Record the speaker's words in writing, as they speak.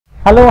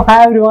Hello,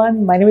 hi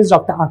everyone. My name is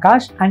Dr.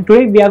 Akash and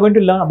today we are going to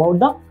learn about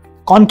the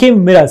concave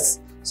mirrors.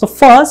 So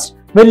first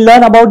we'll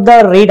learn about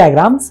the ray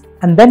diagrams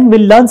and then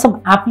we'll learn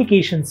some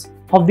applications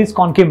of these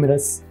concave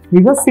mirrors.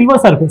 These are silver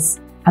surface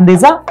and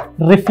these are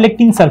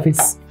reflecting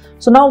surface.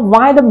 So now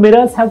why the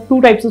mirrors have two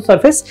types of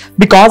surface?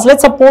 Because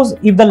let's suppose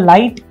if the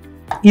light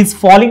is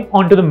falling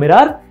onto the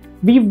mirror,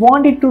 we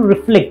want it to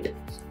reflect.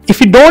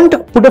 If you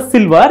don't put a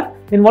silver,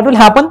 then what will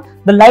happen?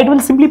 The light will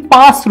simply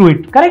pass through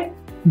it, correct?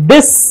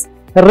 This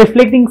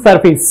reflecting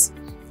surface,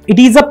 it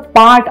is a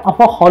part of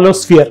a hollow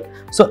sphere.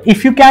 So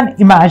if you can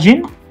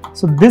imagine,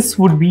 so this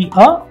would be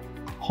a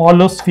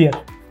hollow sphere.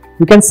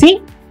 You can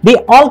see they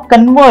all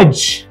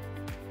converge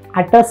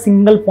at a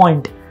single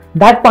point.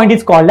 That point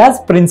is called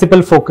as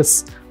principal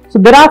focus. So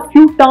there are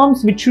few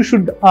terms which you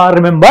should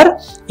remember.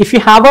 If you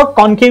have a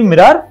concave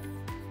mirror,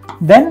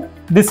 then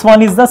this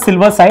one is the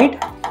silver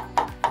side.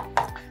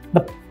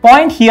 The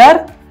point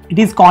here, it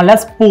is called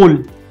as pole.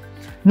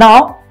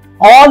 Now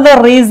all the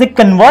rays they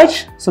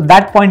converge, so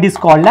that point is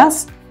called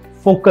as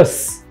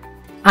focus.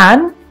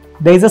 And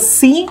there is a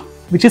C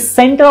which is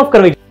center of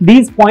curvature.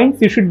 These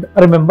points you should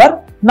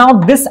remember. Now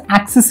this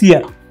axis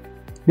here,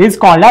 this is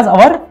called as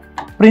our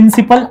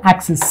principal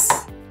axis.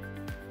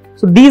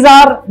 So these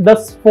are the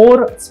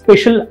four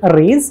special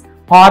rays,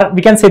 or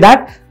we can say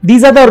that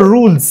these are the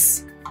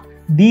rules.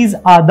 These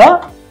are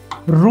the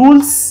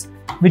rules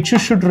which you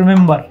should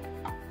remember.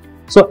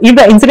 So if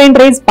the incident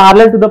ray is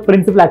parallel to the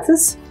principal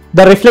axis,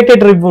 the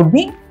reflected ray would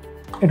be,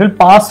 it will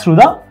pass through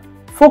the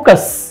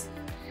focus.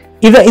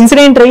 If the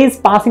incident ray is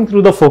passing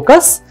through the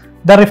focus,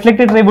 the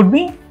reflected ray would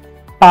be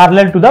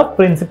parallel to the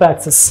principal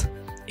axis.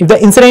 If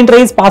the incident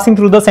ray is passing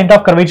through the center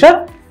of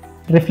curvature,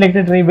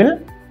 reflected ray will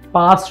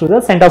pass through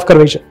the center of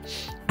curvature.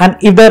 And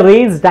if the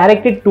ray is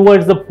directed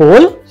towards the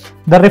pole,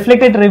 the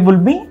reflected ray will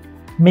be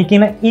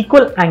making an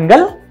equal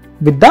angle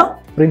with the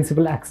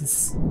principal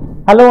axis.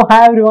 Hello,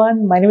 hi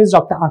everyone. My name is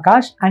Dr.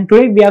 Akash and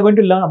today we are going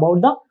to learn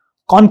about the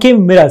concave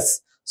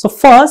mirrors. So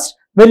first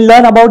we'll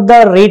learn about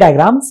the ray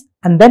diagrams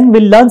and then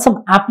we'll learn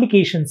some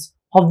applications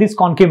of these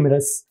concave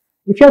mirrors.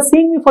 If you are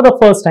seeing me for the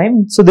first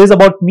time, so this is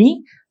about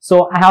me.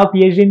 So I have a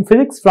PhD in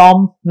physics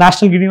from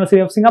National University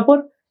of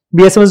Singapore,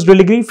 BSMS dual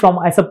degree from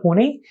ISA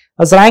Pune. I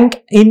was ranked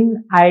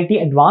in IIT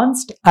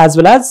Advanced, as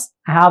well as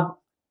I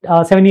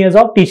have 7 years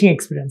of teaching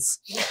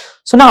experience.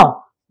 So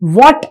now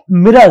what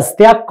mirrors?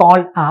 They are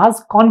called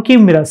as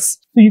concave mirrors.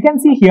 So you can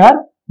see here,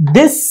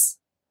 this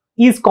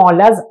is called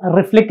as a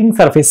reflecting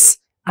surface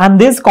and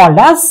this is called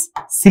as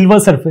silver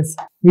surface.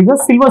 These are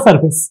silver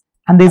surface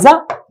and these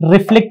are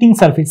reflecting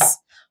surface.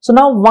 So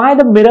now why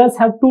the mirrors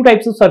have two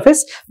types of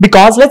surface?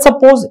 Because let's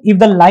suppose if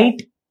the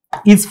light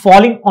is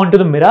falling onto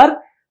the mirror,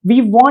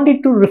 we want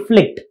it to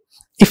reflect.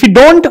 If you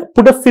don't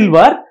put a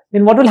silver,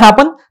 then what will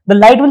happen? The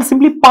light will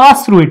simply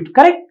pass through it,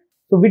 correct?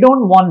 So we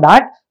don't want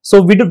that.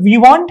 So we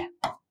want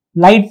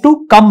light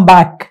to come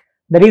back.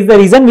 That is the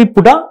reason we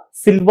put a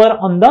silver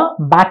on the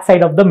back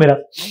side of the mirror,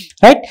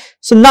 right?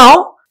 So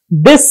now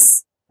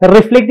this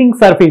reflecting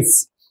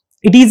surface,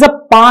 it is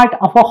a part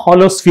of a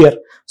hollow sphere.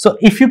 So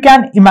if you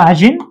can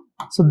imagine,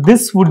 so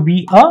this would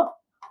be a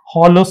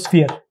hollow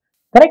sphere,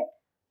 correct?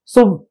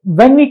 So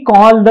when we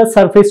call the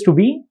surface to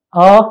be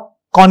a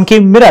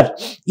concave mirror,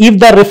 if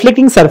the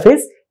reflecting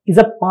surface is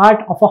a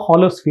part of a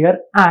hollow sphere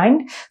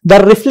and the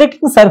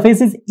reflecting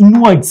surface is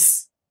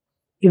inwards,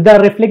 if the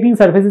reflecting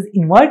surface is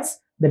inwards,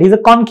 that is a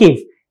concave.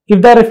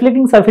 If the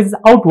reflecting surface is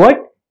outward,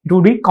 it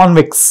would be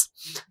convex.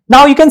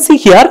 Now you can see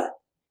here,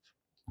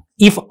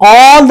 if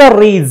all the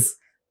rays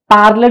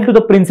parallel to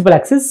the principal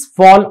axis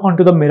fall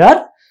onto the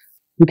mirror,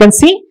 you can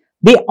see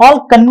they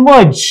all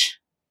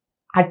converge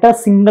at a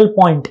single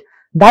point.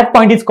 That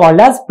point is called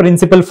as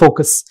principal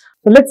focus.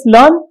 So let's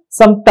learn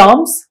some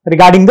terms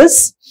regarding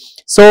this.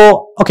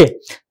 So, okay.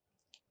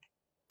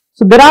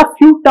 So there are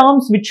few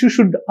terms which you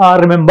should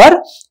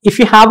remember. If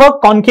you have a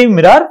concave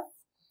mirror,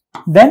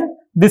 then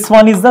this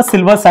one is the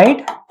silver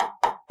side.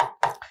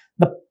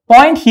 The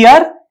point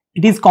here,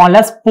 it is called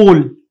as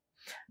pole.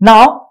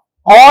 Now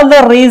all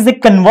the rays they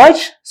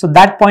converge, so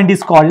that point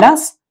is called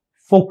as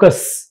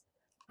focus.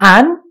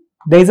 And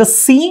there is a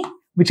C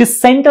which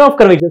is center of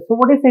curvature. So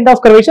what is center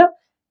of curvature?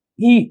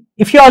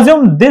 If you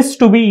assume this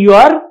to be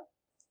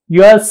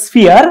your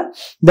sphere,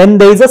 then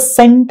there is a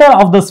center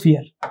of the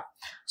sphere.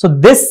 So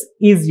this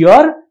is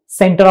your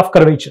center of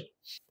curvature,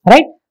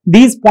 right?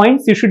 These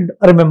points you should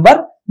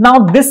remember.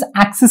 Now this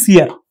axis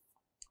here,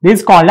 this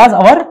is called as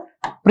our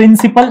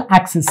principal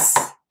axis.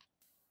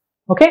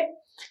 Okay.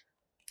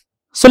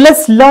 So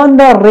let's learn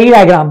the ray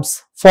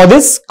diagrams for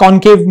this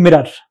concave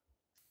mirror.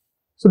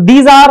 So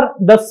these are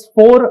the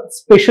four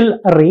special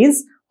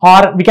rays,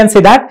 or we can say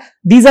that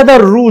these are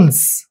the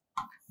rules.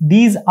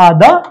 These are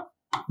the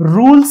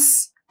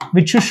rules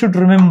which you should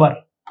remember.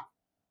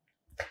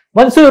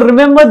 Once you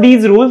remember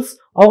these rules,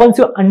 or once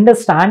you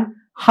understand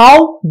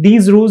how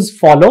these rules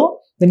follow,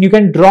 then you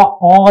can draw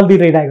all the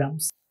ray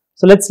diagrams.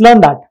 So let's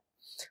learn that.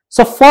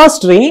 So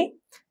first ray,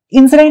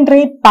 incident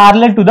ray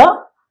parallel to the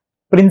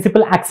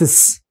principal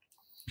axis.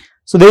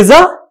 So there is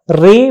a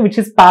ray which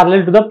is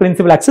parallel to the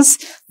principal axis.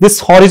 This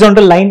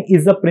horizontal line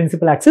is the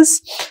principal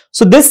axis.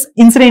 So this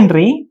incident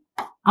ray,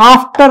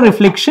 after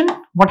reflection,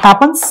 what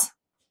happens?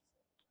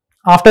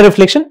 After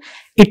reflection,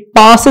 it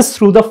passes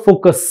through the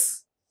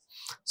focus.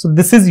 So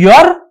this is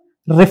your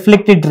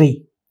reflected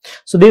ray.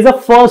 So there is a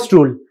first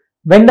rule.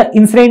 When the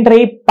incident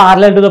ray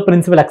parallel to the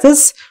principal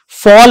axis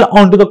fall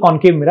onto the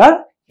concave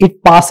mirror,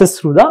 it passes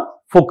through the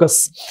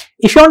focus.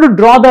 If you want to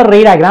draw the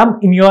ray diagram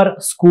in your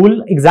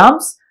school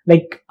exams,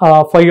 like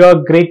for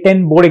your grade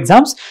 10 board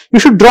exams, you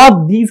should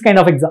draw these kind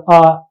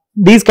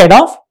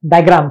of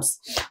diagrams.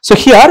 So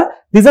here,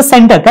 this is a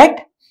center,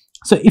 correct?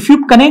 So if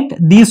you connect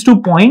these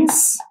 2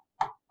 points,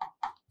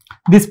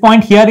 this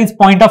point here is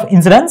point of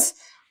incidence.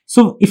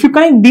 So if you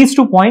connect these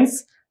 2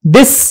 points,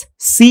 this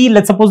C,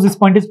 let's suppose this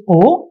point is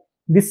O,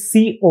 this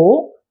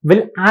CO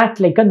will act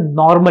like a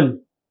normal,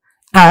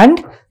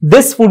 and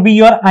this would be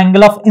your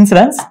angle of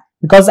incidence,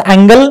 because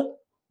angle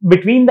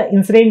between the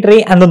incident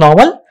ray and the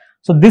normal.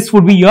 So this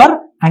would be your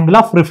angle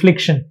of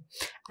reflection,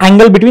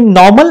 angle between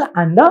normal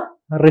and the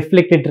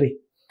reflected ray.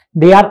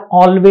 They are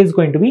always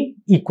going to be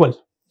equal.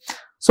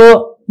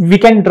 So we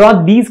can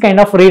draw these kind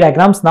of ray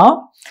diagrams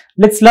now.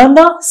 Let's learn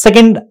the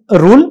second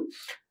rule.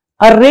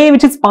 A ray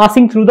which is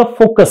passing through the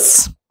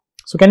focus.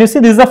 So can you see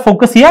this is the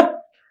focus here?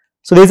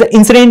 So there is an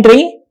incident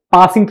ray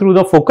passing through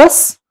the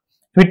focus.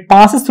 If it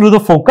passes through the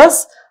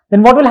focus,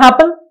 then what will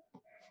happen?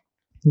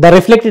 The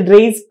reflected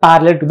ray is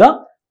parallel to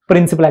the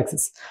principal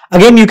axis.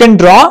 Again, you can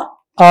draw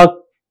a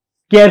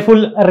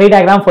careful ray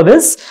diagram for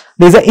this.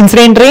 There is an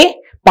incident ray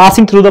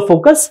passing through the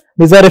focus.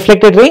 There is a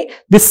reflected ray.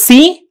 This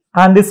C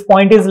and this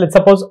point is, let's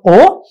suppose,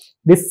 O.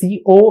 This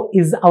CO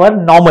is our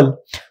normal.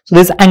 So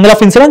this angle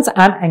of incidence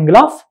and angle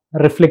of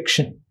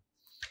reflection.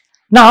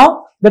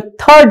 Now, the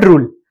third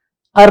rule,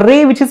 a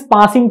ray which is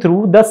passing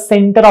through the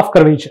center of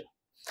curvature.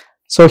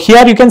 So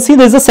here you can see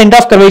there is a center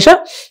of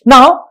curvature.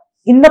 Now,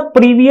 in the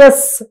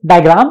previous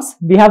diagrams,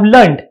 we have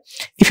learned,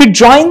 if you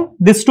join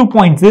these 2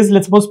 points, this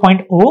let's suppose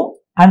point O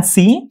and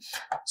C.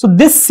 So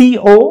this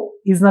CO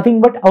is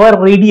nothing but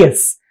our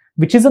radius,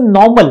 which is a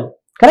normal,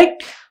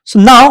 correct? So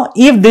now,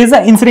 if there is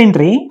an incident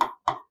ray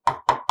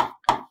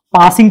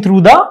passing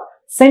through the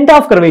center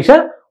of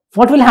curvature,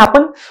 what will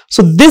happen?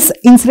 So this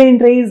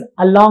incident ray is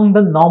along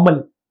the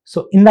normal.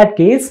 So in that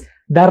case,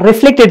 the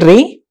reflected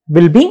ray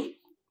will be,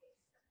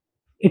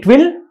 it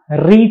will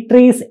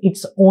retrace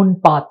its own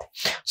path.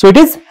 So it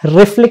is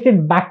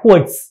reflected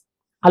backwards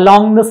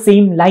along the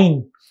same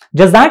line,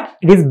 just that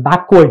it is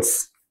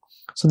backwards.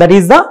 So that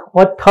is the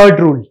third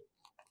rule.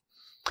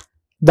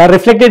 The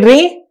reflected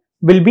ray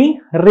will be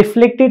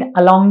reflected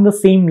along the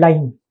same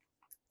line,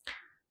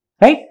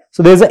 right?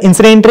 So there is an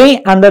incident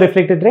ray and the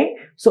reflected ray.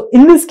 So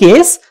in this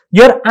case,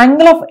 your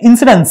angle of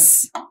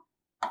incidence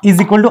is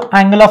equal to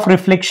angle of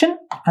reflection,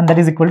 and that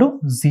is equal to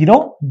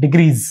 0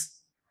 degrees,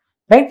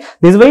 right?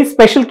 This is a very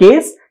special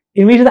case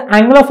in which the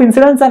angle of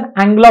incidence and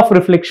angle of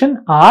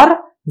reflection are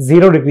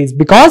 0 degrees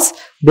because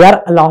they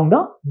are along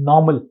the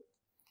normal.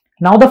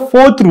 Now the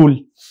fourth rule.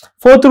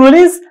 Fourth rule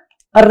is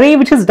a ray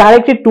which is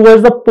directed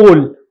towards the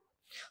pole.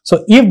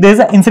 So if there is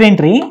an incident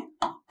ray,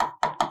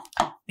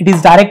 it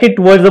is directed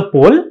towards the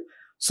pole.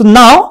 So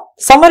now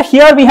somewhere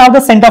here we have the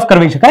center of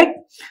curvature, correct?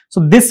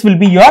 So this will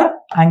be your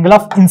angle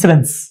of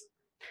incidence.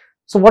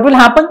 So what will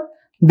happen?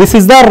 This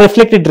is the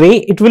reflected ray.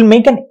 It will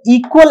make an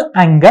equal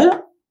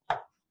angle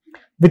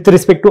with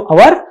respect to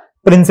our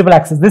principal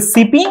axis. This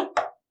CP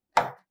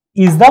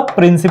is the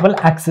principal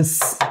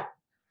axis,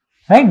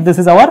 right? This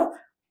is our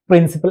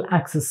principal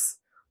axis.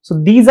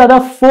 So these are the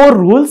 4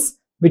 rules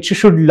which you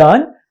should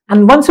learn.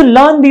 And once you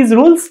learn these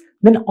rules,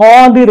 then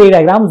all the ray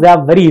diagrams, they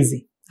are very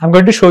easy. I'm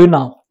going to show you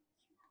now,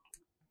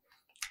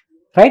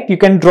 right? You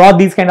can draw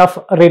these kind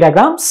of ray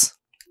diagrams.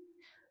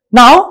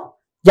 Now,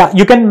 yeah,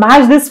 you can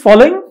match this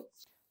following.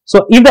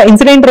 So if the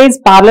incident ray is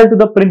parallel to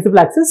the principal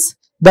axis,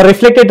 the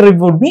reflected ray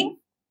would be,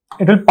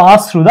 it will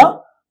pass through the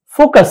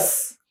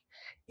focus.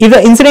 If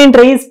the incident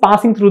ray is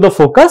passing through the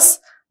focus,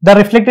 the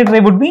reflected ray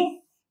would be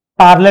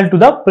parallel to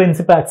the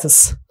principal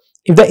axis.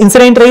 If the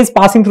incident ray is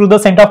passing through the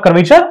center of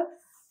curvature,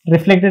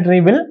 reflected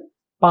ray will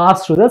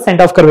pass through the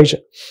center of curvature.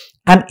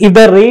 And if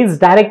the ray is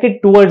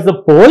directed towards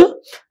the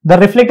pole, the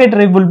reflected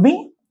ray will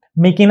be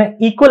making an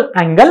equal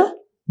angle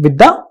with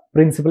the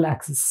principal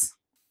axis.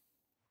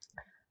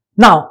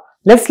 Now,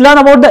 let's learn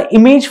about the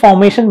image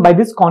formation by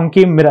these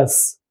concave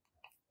mirrors.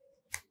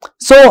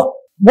 So,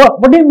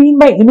 what do you mean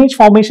by image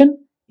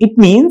formation? It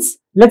means,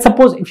 let's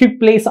suppose if you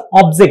place an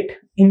object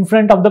in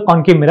front of the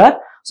concave mirror,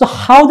 so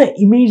how the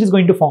image is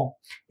going to form?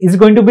 Is it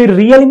going to be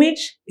real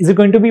image? Is it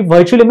going to be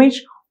virtual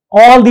image?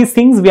 All these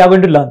things we are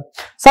going to learn.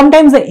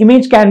 Sometimes the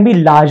image can be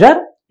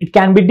larger, it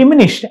can be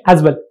diminished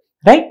as well,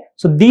 right?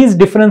 So these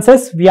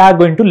differences we are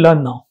going to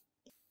learn now.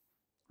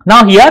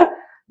 Now here,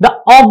 the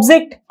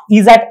object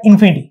is at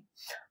infinity.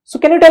 So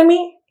can you tell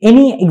me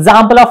any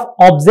example of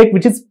object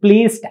which is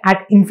placed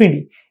at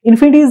infinity?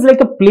 Infinity is like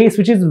a place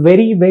which is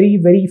very, very,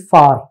 very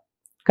far,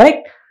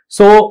 correct?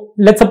 So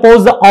let's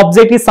suppose the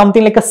object is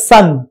something like a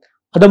sun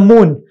or the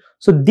moon.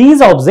 So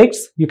these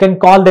objects, you can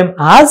call them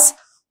as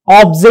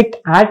object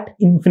at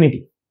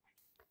infinity.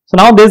 So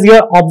now this is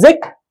your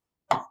object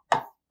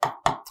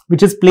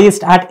which is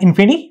placed at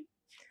infinity.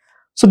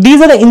 So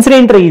these are the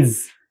incident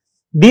rays.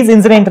 These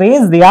incident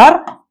rays, they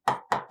are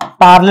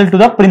parallel to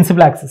the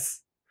principal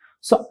axis.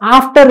 So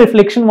after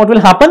reflection, what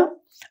will happen?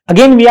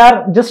 Again, we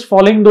are just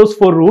following those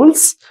 4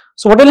 rules.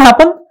 So what will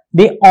happen?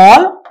 They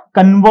all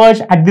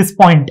converge at this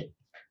point.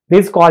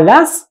 This is called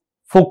as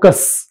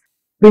focus,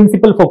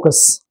 principal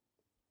focus.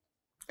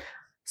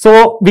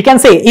 So we can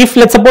say, if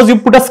let's suppose you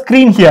put a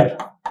screen here.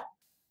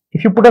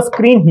 If you put a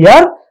screen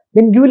here,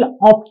 then you will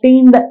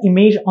obtain the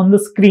image on the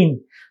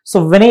screen.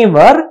 So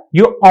whenever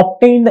you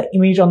obtain the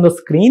image on the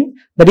screen,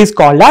 that is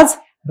called as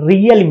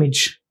real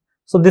image.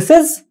 So this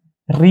is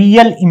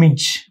real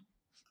image,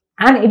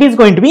 and it is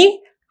going to be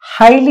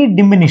highly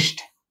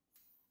diminished.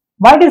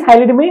 Why it is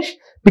highly diminished?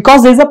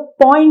 Because there is a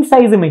point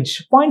size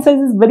image. Point size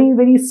is very,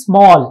 very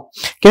small.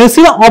 Can you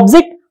see the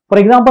object? For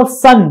example,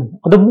 sun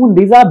or the moon,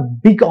 these are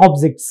big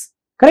objects,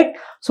 correct?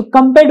 So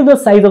compared to the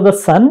size of the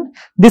sun,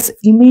 this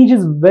image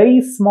is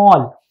very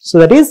small. So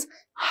that is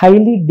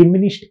highly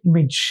diminished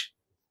image,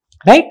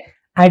 right?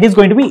 And it is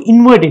going to be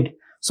inverted.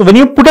 So when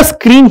you put a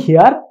screen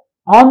here,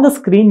 on the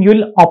screen you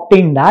will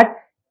obtain that.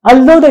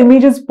 Although the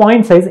image is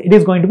point size, it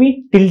is going to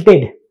be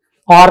tilted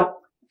or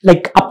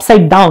like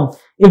upside down.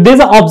 If there is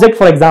an object,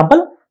 for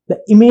example, the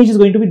image is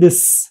going to be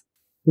this.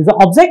 This is the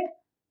object,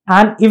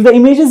 and if the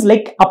image is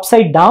like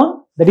upside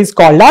down, that is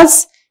called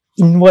as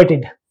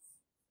inverted.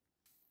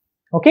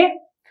 Okay,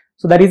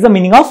 so that is the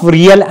meaning of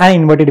real and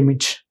inverted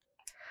image.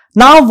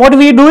 Now what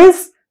we do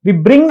is we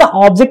bring the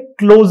object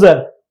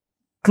closer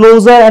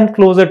and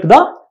closer to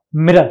the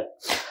mirror.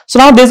 So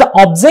now there is an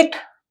object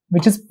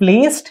which is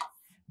placed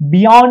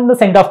beyond the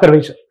center of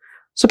curvature.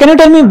 So can you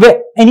tell me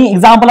any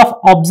example of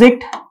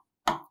object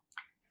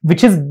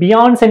which is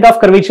beyond center of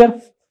curvature?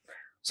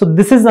 So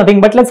this is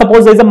nothing but, let's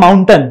suppose there is a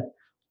mountain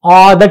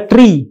or the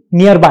tree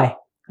nearby,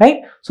 right?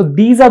 So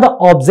these are the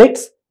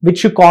objects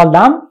which you call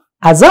them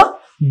as a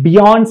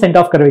beyond center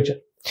of curvature.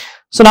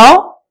 So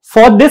now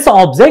for this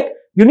object,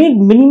 you need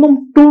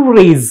minimum 2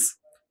 rays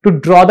to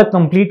draw the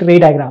complete ray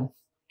diagram.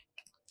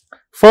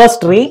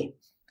 First ray,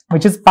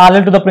 which is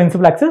parallel to the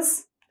principal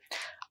axis.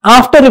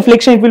 After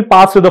reflection, it will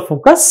pass through the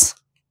focus.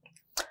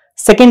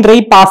 Second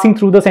ray passing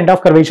through the center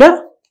of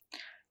curvature.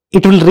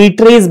 It will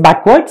retrace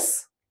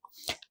backwards.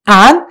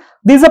 And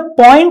there is a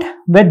point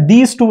where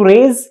these 2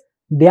 rays,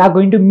 they are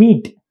going to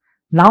meet.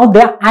 Now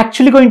they are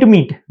actually going to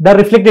meet, the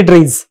reflected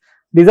rays.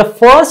 There is a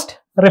first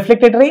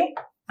reflected ray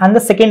and the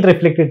second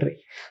reflected ray.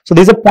 So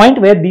there is a point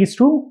where these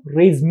 2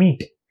 rays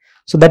meet.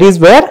 So that is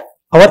where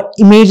our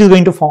image is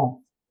going to form.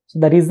 So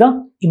that is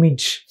the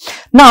image.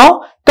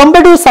 Now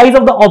compared to the size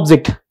of the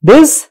object,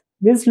 this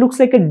looks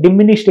like a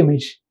diminished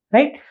image,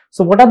 right?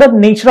 So what are the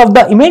nature of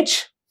the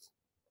image?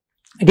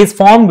 It is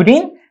formed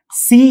between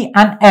C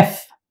and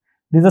F.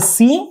 There is a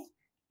C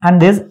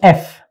and there is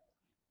F.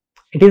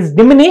 It is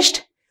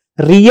diminished,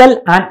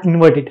 real and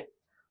inverted.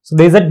 So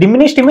there is a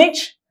diminished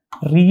image,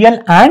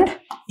 real and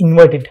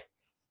inverted.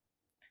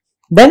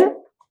 Then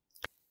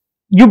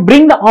you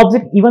bring the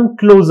object even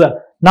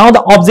closer. Now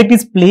the object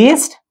is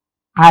placed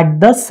at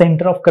the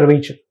center of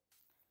curvature.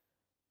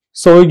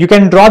 So you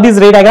can draw these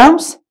ray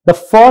diagrams. The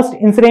first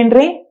incident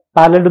ray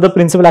parallel to the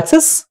principal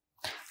axis.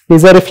 There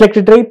is a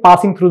reflected ray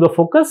passing through the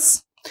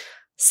focus.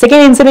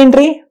 Second incident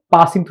ray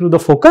passing through the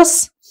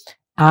focus,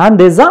 and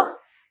there is a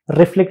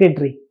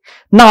reflected ray.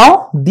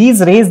 Now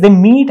these rays, they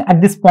meet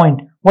at this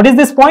point. What is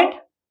this point?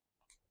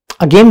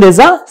 Again, there is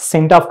a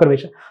center of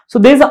curvature. So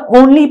there is the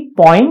only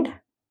point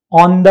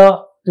on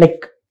the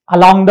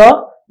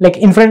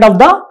in front of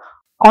the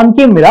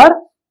concave mirror.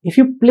 If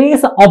you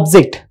place an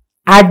object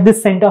at the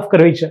center of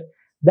curvature,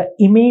 the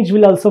image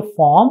will also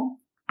form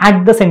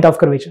at the center of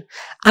curvature.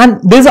 And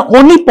there is the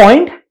only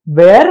point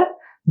where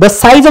the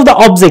size of the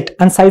object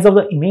and size of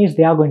the image,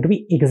 they are going to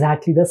be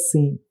exactly the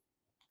same,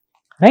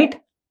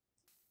 right?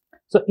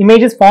 So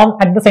image is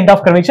formed at the center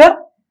of curvature,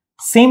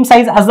 same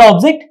size as the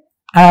object,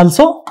 and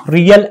also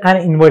real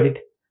and inverted.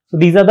 So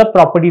these are the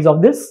properties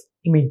of this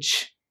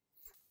image.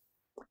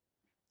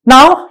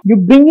 Now you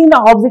bring in the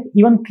object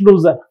even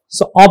closer.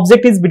 So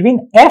object is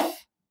between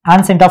F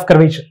and center of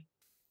curvature.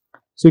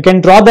 So you can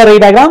draw the ray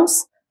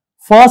diagrams.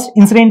 First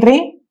incident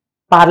ray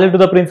parallel to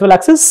the principal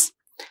axis,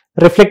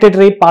 reflected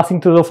ray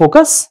passing through the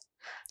focus,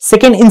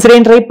 second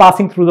incident ray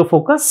passing through the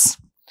focus,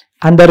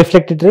 and the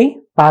reflected ray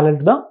parallel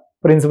to the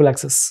principal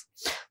axis.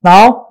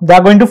 Now they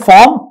are going to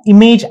form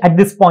image at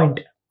this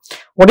point.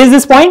 What is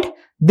this point?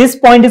 This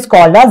point is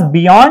called as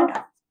beyond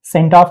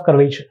center of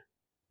curvature.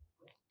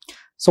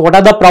 So what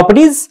are the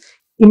properties?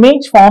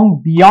 Image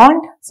formed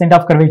beyond center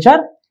of curvature.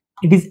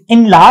 It is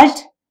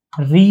enlarged,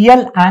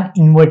 real and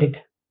inverted.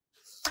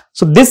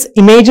 So this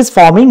image is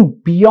forming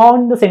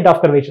beyond the center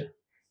of curvature.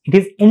 It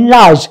is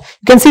enlarged.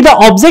 You can see the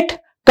object,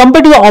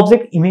 compared to the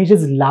object, image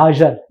is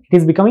larger. It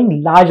is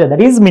becoming larger.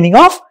 That is meaning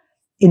of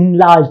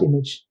enlarged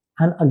image.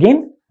 And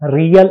again,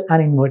 real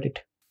and inverted.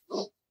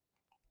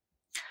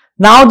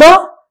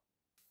 Now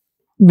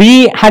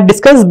we had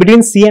discussed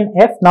between C and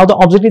F. Now the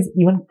object is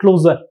even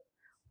closer.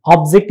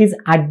 object is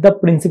at the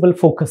principal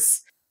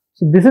focus.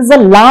 So this is the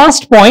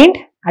last point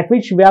at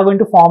which we are going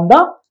to form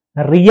the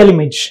real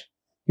image.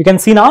 You can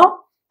see now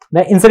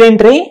the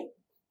incident ray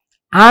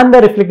and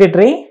the reflected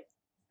ray.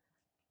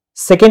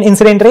 Second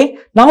incident ray.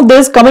 Now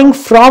this is coming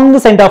from the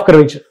center of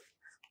curvature.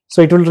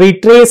 So it will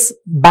retrace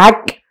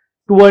back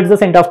towards the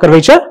center of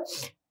curvature,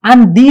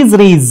 and these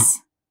rays,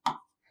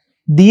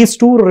 these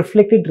two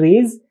reflected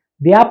rays,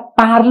 they are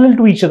parallel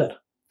to each other.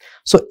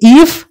 So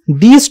if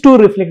these two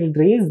reflected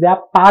rays, they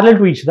are parallel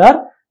to each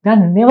other, they are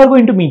never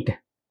going to meet,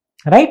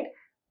 right?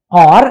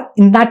 Or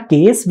in that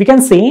case, we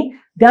can say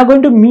they are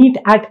going to meet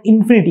at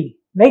infinity,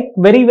 like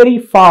very, very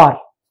far.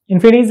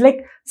 Infinity is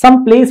like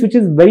some place which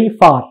is very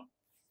far.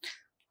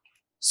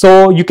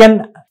 So you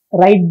can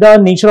write the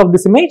nature of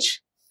this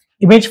image.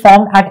 Image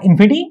formed at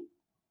infinity,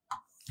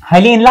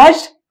 highly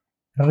enlarged,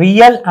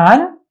 real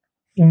and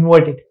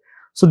inverted.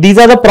 So these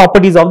are the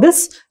properties of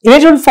this.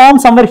 Image will form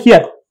somewhere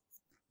here,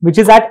 which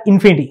is at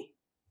infinity,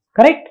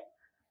 correct?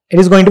 It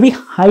is going to be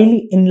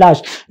highly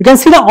enlarged. You can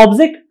see the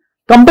object,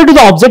 compared to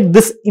the object,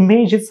 this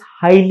image is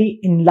highly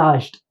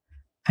enlarged.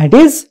 It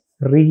is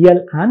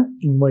real and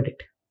inverted.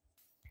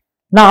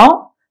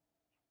 Now,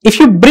 if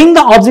you bring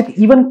the object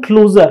even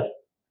closer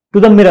to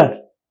the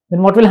mirror,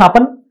 then what will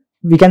happen?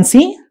 We can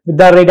see with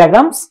the ray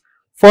diagrams.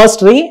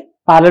 First ray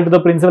parallel to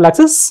the principal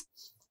axis,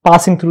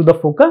 passing through the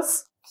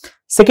focus.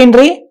 Second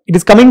ray, it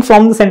is coming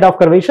from the center of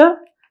curvature.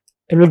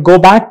 It will go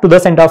back to the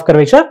center of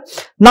curvature.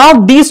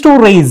 Now these two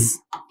rays,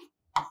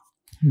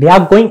 they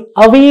are going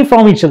away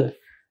from each other.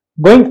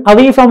 Going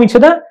away from each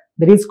other,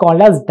 that is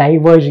called as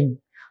diverging.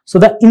 So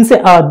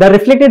the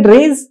reflected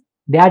rays,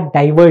 they are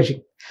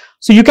diverging.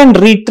 So you can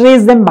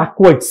retrace them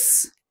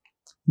backwards.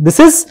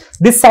 This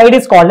side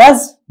is called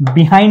as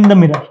behind the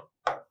mirror.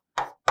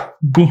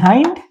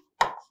 Behind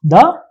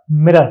the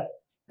mirror,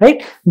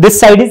 right? This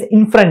side is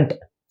in front.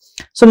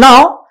 So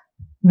now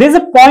there is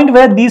a point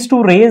where these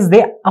two rays,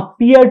 they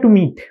appear to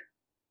meet.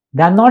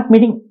 They are not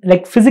meeting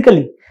like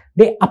physically.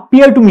 They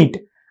appear to meet.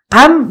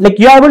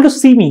 You are able to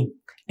see me.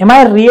 Am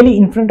I really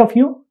in front of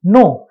you?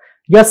 No.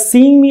 You are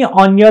seeing me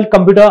on your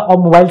computer or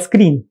mobile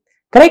screen,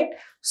 correct?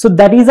 So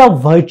that is a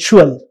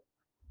virtual.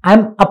 I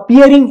am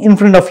appearing in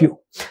front of you.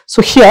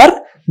 So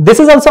here, this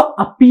is also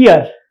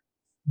appear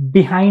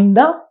behind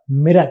the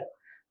mirror.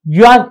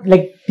 You are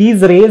like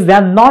these rays, they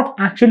are not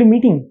actually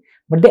meeting,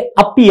 but they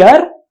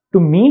appear to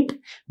meet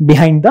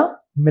behind the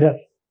mirror.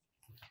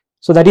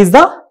 So that is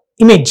the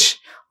image.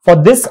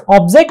 For this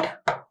object,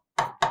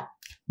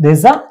 there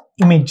is the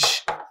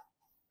image.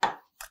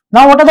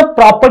 Now what are the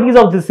properties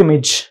of this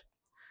image?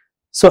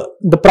 So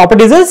the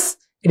properties is,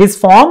 it is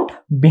formed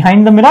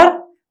behind the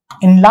mirror,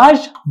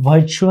 enlarged,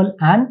 virtual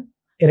and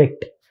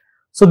erect.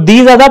 So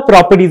these are the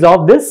properties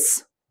of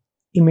this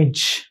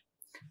image,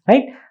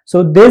 right?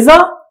 So there's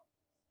a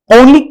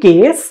only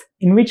case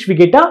in which we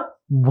get a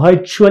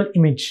virtual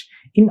image.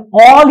 In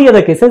all the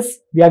other cases,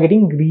 we are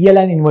getting real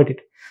and inverted.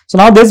 So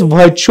now there's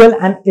virtual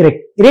and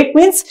erect. Erect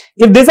means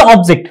if there's an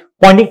object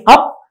pointing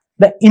up,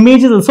 the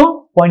image is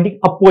also pointing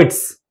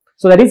upwards.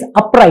 So that is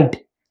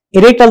upright.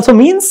 Erect also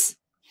means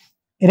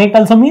it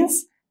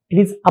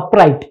is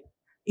upright.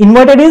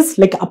 Inverted is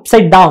like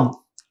upside down.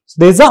 So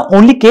there is the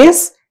only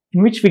case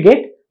in which we get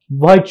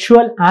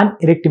virtual and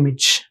erect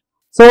image.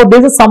 So there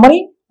is a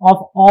summary of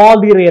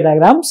all the ray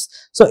diagrams.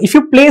 So if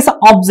you place an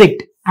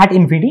object at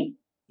infinity,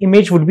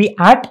 image would be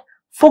at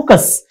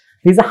focus.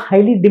 This is a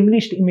highly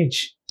diminished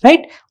image,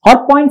 right?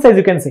 Or point size,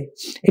 you can say.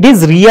 It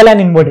is real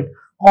and inverted.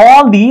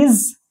 All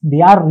these,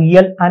 they are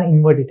real and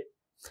inverted.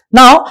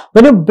 Now,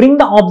 when you bring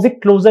the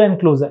object closer and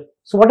closer,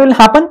 so what will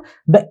happen?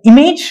 The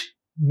image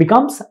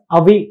becomes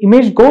away,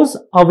 image goes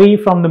away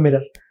from the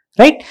mirror,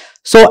 right?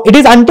 So it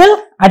is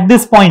until at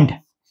this point,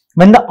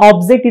 when the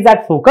object is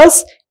at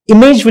focus,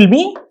 image will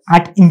be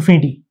at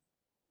infinity.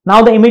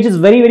 Now the image is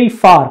very, very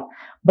far.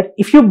 But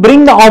if you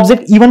bring the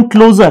object even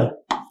closer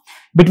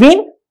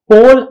between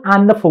pole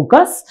and the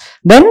focus,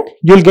 then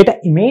you'll get an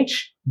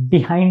image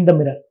behind the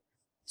mirror.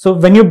 So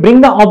when you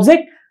bring the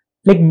object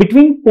like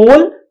between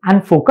pole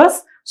and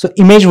focus, so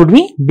image would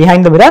be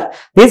behind the mirror.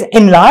 This is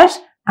enlarged,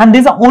 and this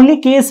is the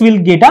only case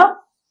we'll get a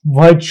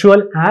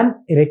virtual and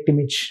erect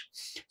image.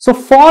 So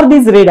for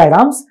these ray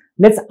diagrams,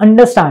 let's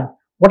understand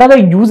what are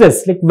the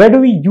uses, like where do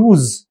we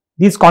use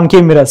these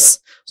concave mirrors.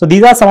 So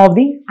these are some of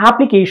the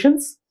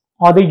applications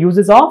or the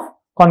uses of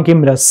concave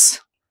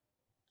mirrors.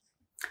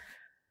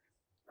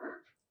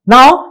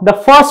 Now the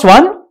first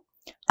one,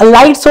 a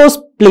light source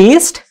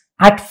placed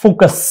at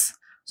focus.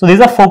 So this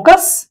is a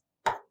focus.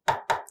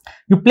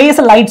 You place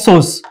a light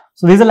source.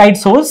 So there is a light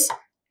source.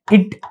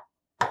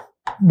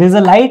 There is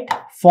a light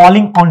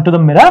falling onto the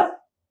mirror.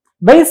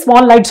 Very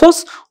small light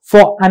source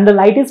and the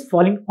light is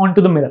falling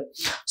onto the mirror.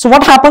 So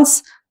what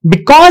happens?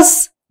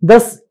 Because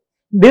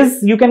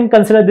this you can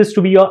consider this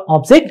to be your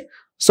object.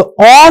 So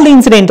all the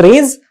incident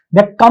rays,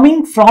 they're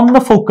coming from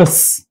the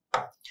focus.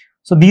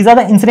 So these are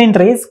the incident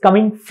rays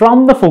coming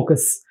from the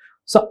focus.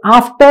 So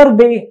after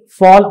they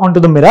fall onto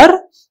the mirror,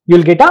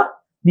 you'll get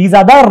these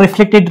are the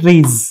reflected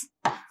rays.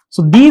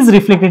 So these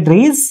reflected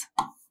rays,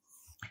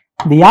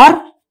 they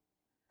are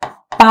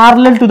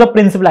parallel to the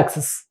principal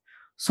axis.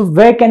 So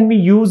where can we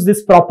use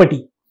this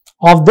property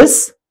of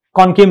this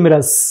concave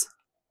mirrors?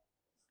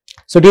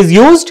 So it is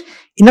used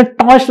in a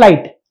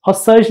torchlight or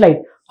searchlight,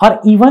 or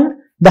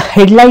even the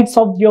headlights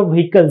of your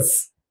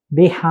vehicles.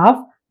 They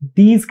have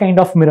these kind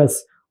of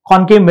mirrors,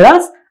 concave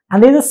mirrors,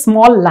 and there is a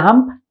small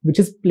lamp which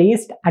is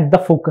placed at the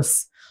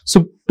focus.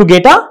 So to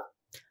get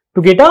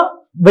a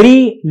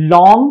very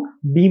long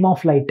beam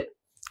of light,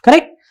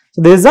 correct?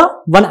 So there is a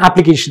one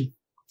application.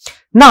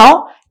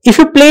 Now, if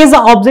you place the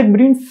object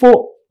between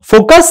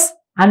focus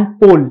and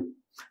pole,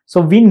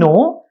 so we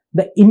know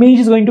the image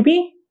is going to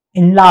be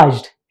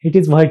enlarged. It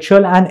is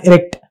virtual and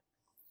erect.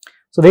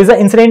 So there is an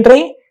incident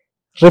ray,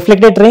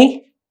 reflected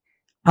ray,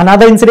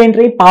 another incident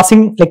ray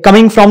passing, like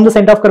coming from the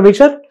center of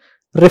curvature,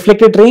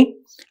 reflected ray,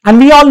 and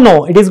we all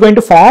know it is going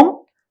to form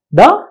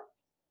the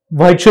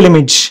virtual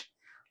image.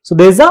 So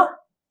there is a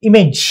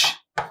image.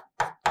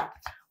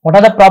 What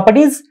are the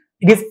properties?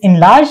 It is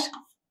enlarged,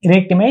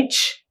 erect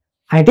image,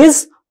 and it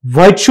is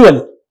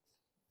virtual.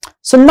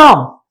 So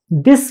now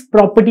this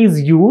property is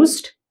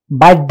used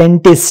by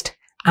dentist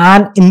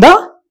and in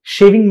the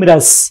shaving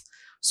mirrors.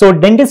 So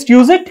dentists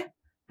use it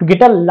to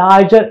get a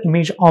larger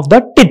image of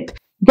the teeth.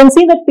 You can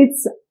see that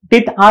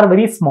teeth are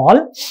very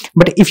small,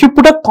 but if you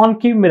put a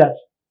concave mirror,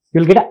 you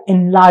will get an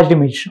enlarged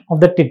image of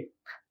the teeth.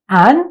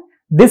 And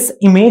this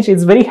image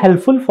is very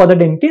helpful for the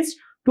dentist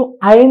to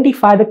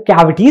identify the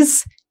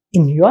cavities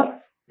in your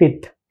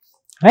teeth,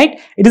 right?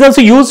 It is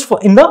also used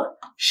in the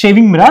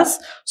shaving mirrors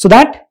so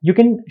that you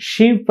can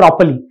shave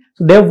properly.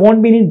 So there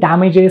won't be any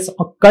damages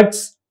or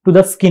cuts to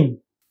the skin.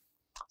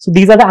 So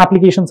these are the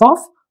applications of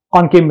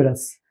concave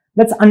mirrors.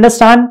 Let's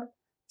understand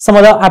some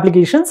other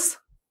applications.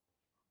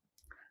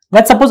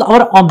 Let's suppose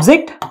our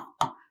object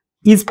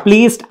is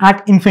placed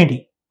at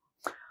infinity.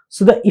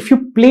 So if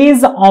you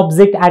place the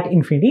object at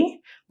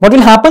infinity, what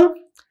will happen?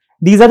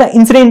 These are the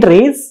incident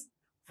rays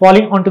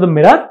falling onto the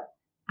mirror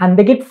and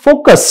they get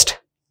focused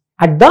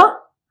at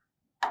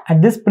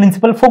this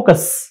principal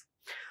focus.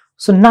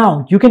 So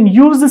now you can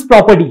use this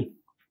property.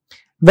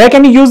 Where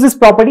can you use this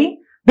property?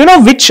 Do you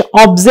know which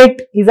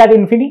object is at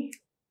infinity?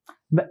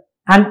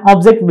 An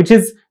object which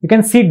is you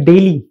can see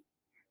daily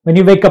when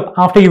you wake up,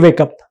 after you wake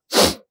up.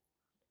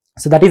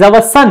 So that is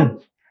our sun.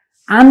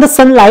 And the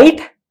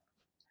sunlight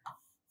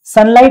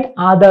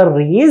are the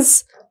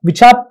rays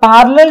which are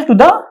parallel to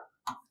the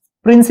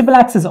principal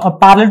axis or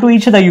parallel to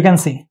each other, you can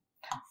say,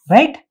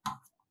 right?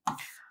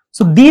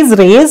 So these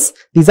rays,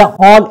 these are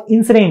all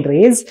incident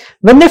rays.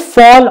 When they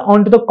fall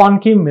onto the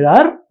concave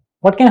mirror,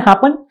 what can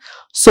happen?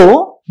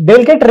 So they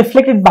will get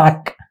reflected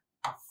back.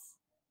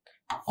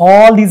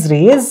 All these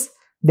rays,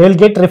 they will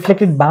get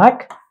reflected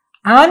back,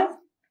 and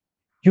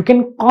you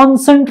can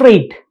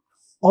concentrate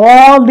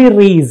all the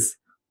rays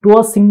to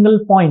a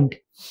single point.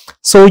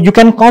 So you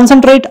can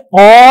concentrate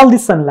all the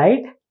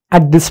sunlight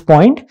at this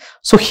point.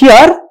 So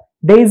here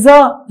there is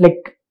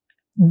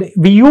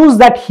we use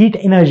that heat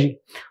energy.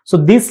 So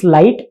this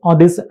light or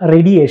these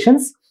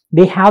radiations,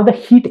 they have the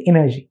heat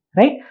energy,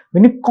 right?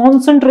 When you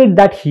concentrate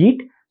that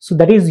heat, so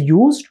that is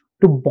used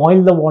to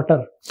boil the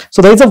water.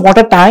 So there is a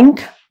water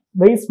tank,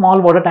 very small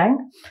water tank.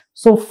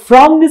 So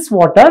from this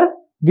water,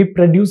 we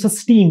produce a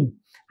steam,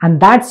 and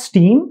that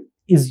steam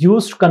is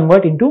used to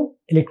convert into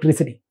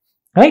electricity,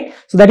 right?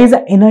 So that is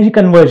the energy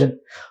conversion.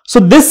 So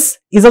this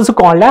is also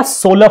called as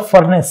solar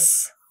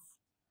furnace.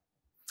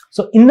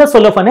 So in the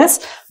solar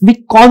furnace,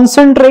 we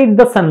concentrate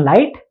the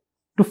sunlight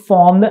to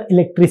form the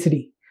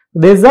electricity.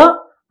 There is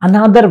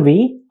another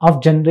way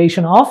of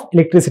generation of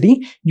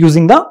electricity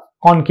using the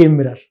concave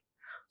mirror.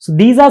 So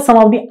these are some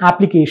of the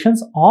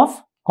applications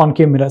of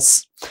concave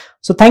mirrors.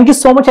 So thank you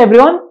so much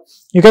everyone.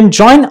 You can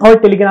join our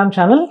Telegram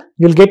channel.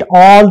 You'll get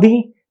all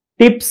the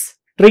tips,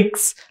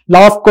 tricks,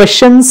 lot of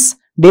questions,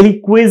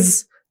 daily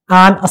quiz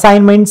and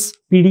assignments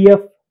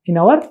PDF in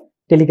our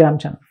Telegram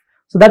channel.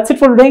 So that's it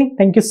for today.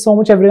 Thank you so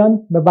much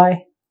everyone.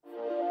 Bye-bye.